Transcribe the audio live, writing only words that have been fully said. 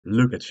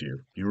Look at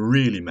you, you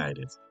really made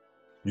it.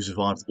 You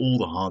survived all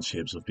the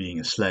hardships of being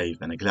a slave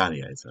and a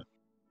gladiator.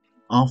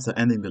 After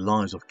ending the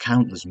lives of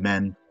countless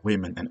men,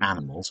 women and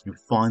animals, you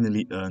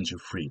finally earned your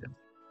freedom.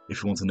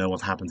 If you want to know what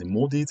happened in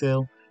more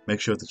detail, make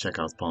sure to check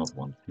out part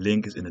 1,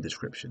 link is in the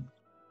description.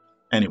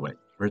 Anyway,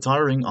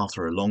 retiring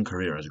after a long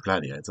career as a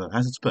gladiator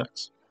has its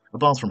perks.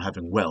 Apart from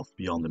having wealth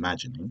beyond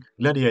imagining,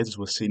 gladiators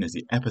were seen as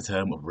the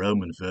epitome of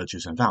Roman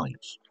virtues and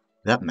values.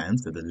 That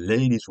meant that the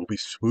ladies would be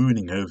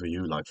swooning over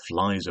you like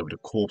flies over the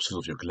corpses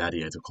of your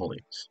gladiator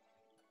colleagues.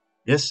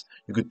 Yes,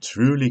 you could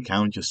truly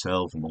count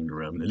yourself among the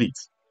Roman elite.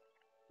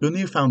 Your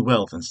newfound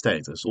wealth and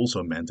status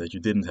also meant that you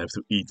didn't have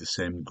to eat the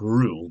same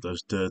gruel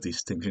those dirty,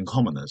 stinking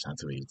commoners had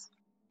to eat.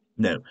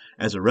 No,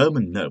 as a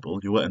Roman noble,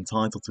 you were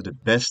entitled to the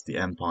best the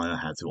empire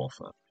had to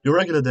offer. Your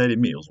regular daily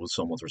meals would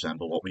somewhat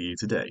resemble what we eat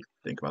today.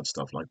 Think about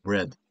stuff like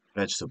bread,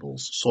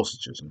 vegetables,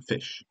 sausages, and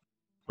fish.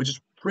 Which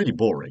is pretty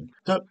boring,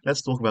 so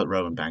let's talk about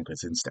Roman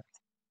banquets instead.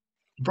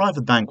 The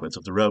private banquets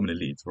of the Roman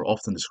elite were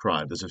often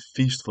described as a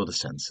feast for the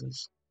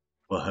senses,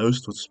 where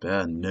hosts would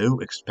spare no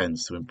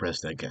expense to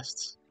impress their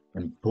guests.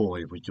 And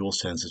boy, would your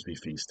senses be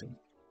feasting.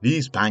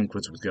 These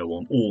banquets would go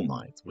on all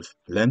night, with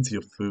plenty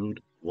of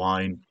food,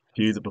 wine,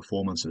 theatre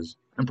performances,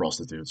 and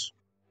prostitutes.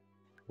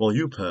 While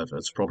you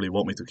perverts probably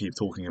want me to keep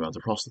talking about the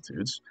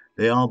prostitutes,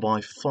 they are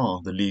by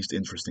far the least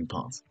interesting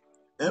part.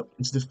 No,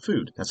 it's the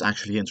food that's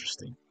actually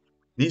interesting.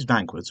 These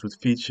banquets would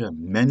feature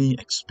many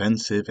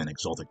expensive and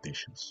exotic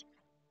dishes.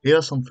 Here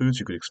are some foods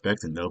you could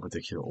expect in no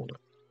particular order.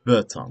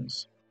 Bird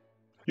tongues.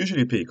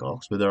 Usually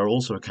peacocks, but there are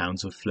also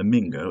accounts of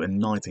flamingo and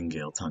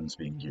nightingale tongues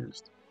being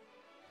used.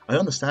 I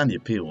understand the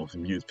appeal of a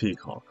mute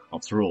peacock.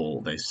 After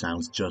all, they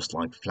sound just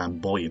like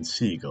flamboyant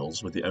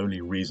seagulls, with the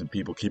only reason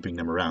people keeping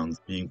them around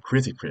being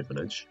critic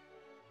privilege.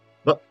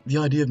 But the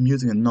idea of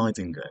muting a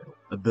nightingale,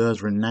 a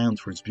bird renowned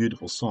for its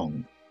beautiful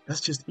song,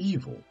 that's just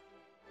evil.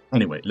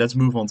 Anyway, let's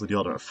move on to the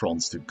other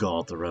affronts to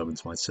God the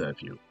Romans might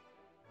serve you.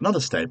 Another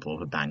staple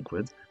of a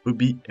banquet would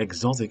be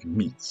exotic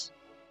meats.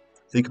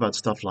 Think about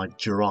stuff like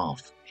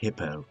giraffe,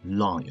 hippo,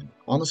 lion,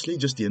 honestly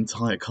just the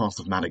entire cast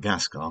of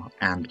Madagascar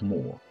and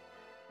more.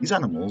 These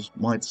animals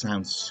might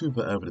sound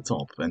super over the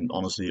top and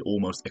honestly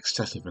almost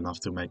excessive enough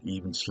to make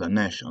even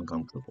Slanesh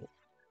uncomfortable.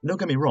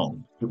 Don't get me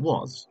wrong, it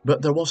was,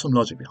 but there was some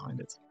logic behind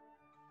it.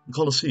 The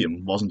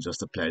Colosseum wasn't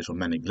just a place where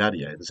many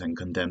gladiators and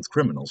condemned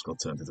criminals got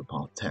turned into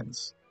parked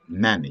tents.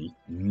 Many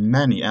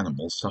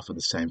animals suffered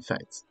the same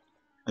fate.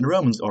 And the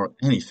Romans are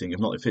anything if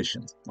not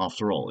efficient.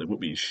 After all, it would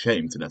be a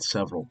shame to let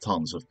several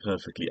tons of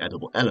perfectly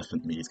edible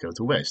elephant meat go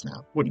to waste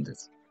now, wouldn't it?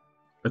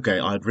 Okay,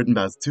 I had written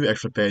about 2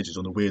 extra pages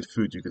on the weird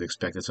food you could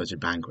expect at such a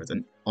banquet,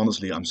 and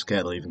honestly I'm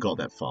scared I even got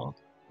that far.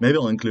 Maybe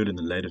I'll include it in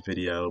a later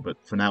video, but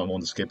for now I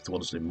want to skip to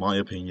what is in my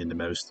opinion the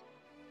most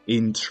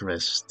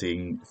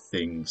interesting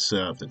thing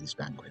served at these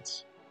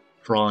banquets.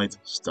 Fried,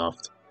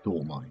 stuffed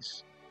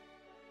dormice.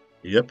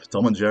 Yep,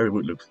 Tom and Jerry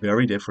would look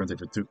very different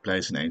if it took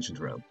place in ancient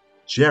Rome.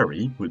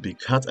 Jerry would be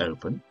cut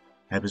open,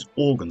 have his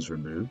organs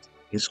removed,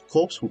 his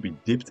corpse would be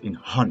dipped in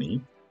honey,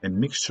 a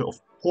mixture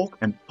of pork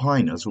and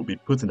pine nuts would be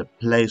put in the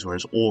place where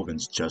his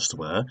organs just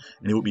were,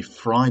 and he would be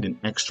fried in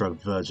extra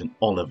virgin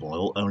olive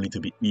oil only to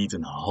be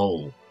eaten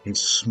whole, his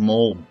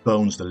small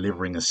bones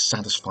delivering a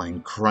satisfying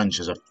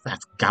crunch as a fat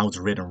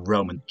gout-ridden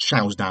Roman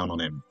chows down on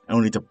him,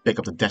 only to pick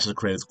up the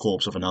desecrated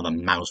corpse of another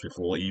mouse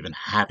before even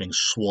having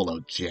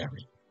swallowed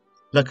Jerry.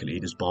 Luckily,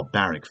 this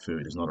barbaric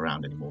food is not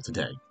around anymore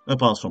today,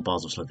 apart from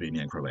parts of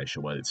Slovenia and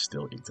Croatia where it's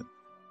still eaten.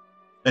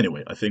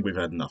 Anyway, I think we've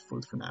had enough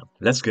food for now.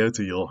 Let's go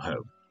to your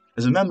home.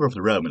 As a member of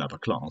the Roman upper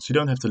class, you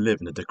don't have to live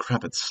in the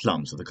decrepit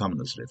slums that the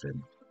commoners live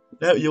in.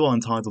 No, you are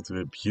entitled to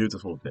a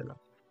beautiful villa.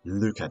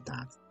 Look at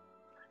that.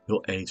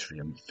 Your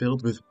atrium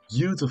filled with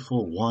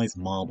beautiful white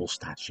marble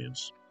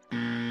statues.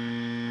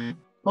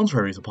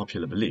 Contrary to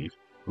popular belief,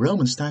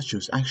 Roman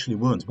statues actually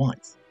weren't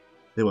white.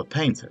 They were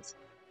painted.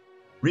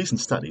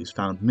 Recent studies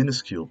found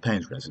minuscule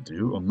paint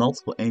residue on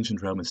multiple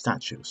ancient Roman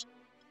statues.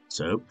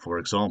 So, for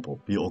example,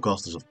 the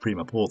Augustus of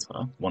Prima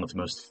Porta, one of the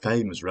most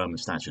famous Roman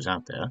statues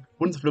out there,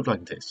 wouldn't have looked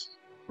like this,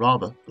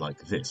 rather like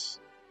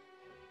this.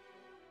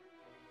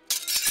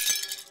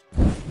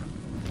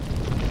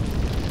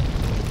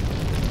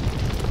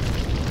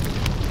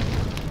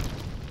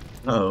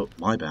 Oh,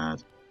 my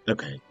bad.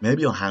 Okay,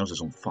 maybe your house is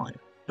on fire,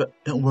 but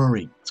don't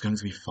worry, it's going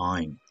to be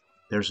fine.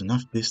 There's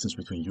enough distance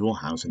between your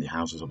house and the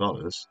houses of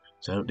others,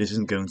 so this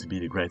isn't going to be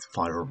the Great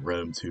Fire of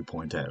Rome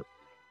 2.0.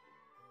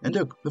 And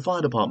look, the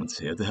fire department's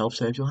here to help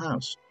save your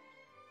house.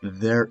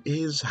 There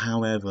is,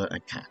 however, a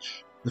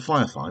catch. The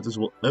firefighters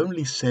will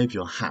only save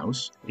your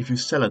house if you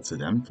sell it to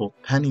them for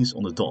pennies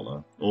on the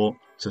dollar, or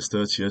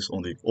sestertius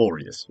on the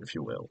aureus, if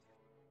you will.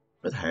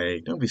 But hey,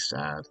 don't be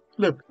sad.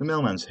 Look, the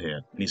mailman's here,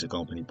 and he's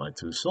accompanied by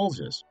 2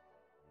 soldiers.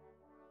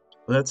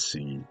 Let's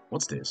see,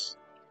 what's this?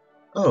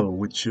 Oh,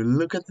 would you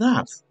look at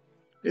that?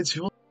 It's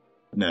your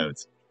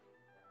note.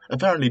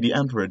 Apparently the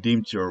emperor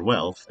deemed your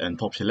wealth and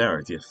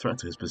popularity a threat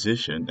to his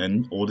position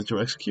and ordered your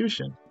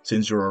execution.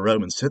 Since you're a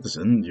Roman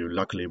citizen, you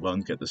luckily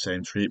won't get the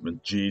same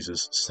treatment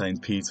Jesus,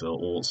 Saint Peter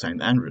or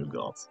Saint Andrew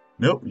got.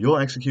 No, your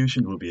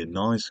execution will be a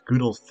nice,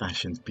 good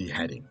old-fashioned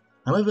beheading.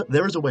 However,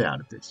 there is a way out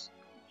of this.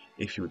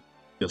 If you would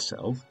kill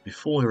yourself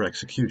before your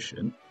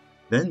execution,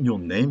 then your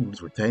name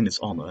would retain its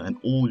honor and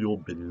all your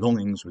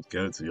belongings would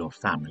go to your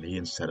family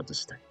instead of the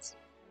state.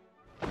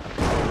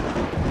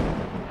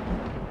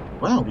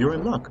 Wow, you're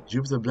in luck.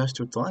 Jupiter blessed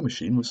your time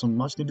machine with some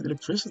much needed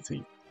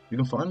electricity. You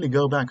can finally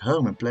go back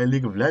home and play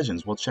League of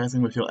Legends while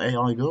chatting with your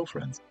AI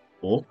girlfriend.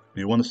 Or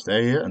do you want to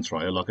stay here and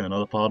try your luck in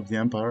another part of the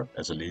Empire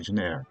as a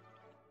Legionnaire?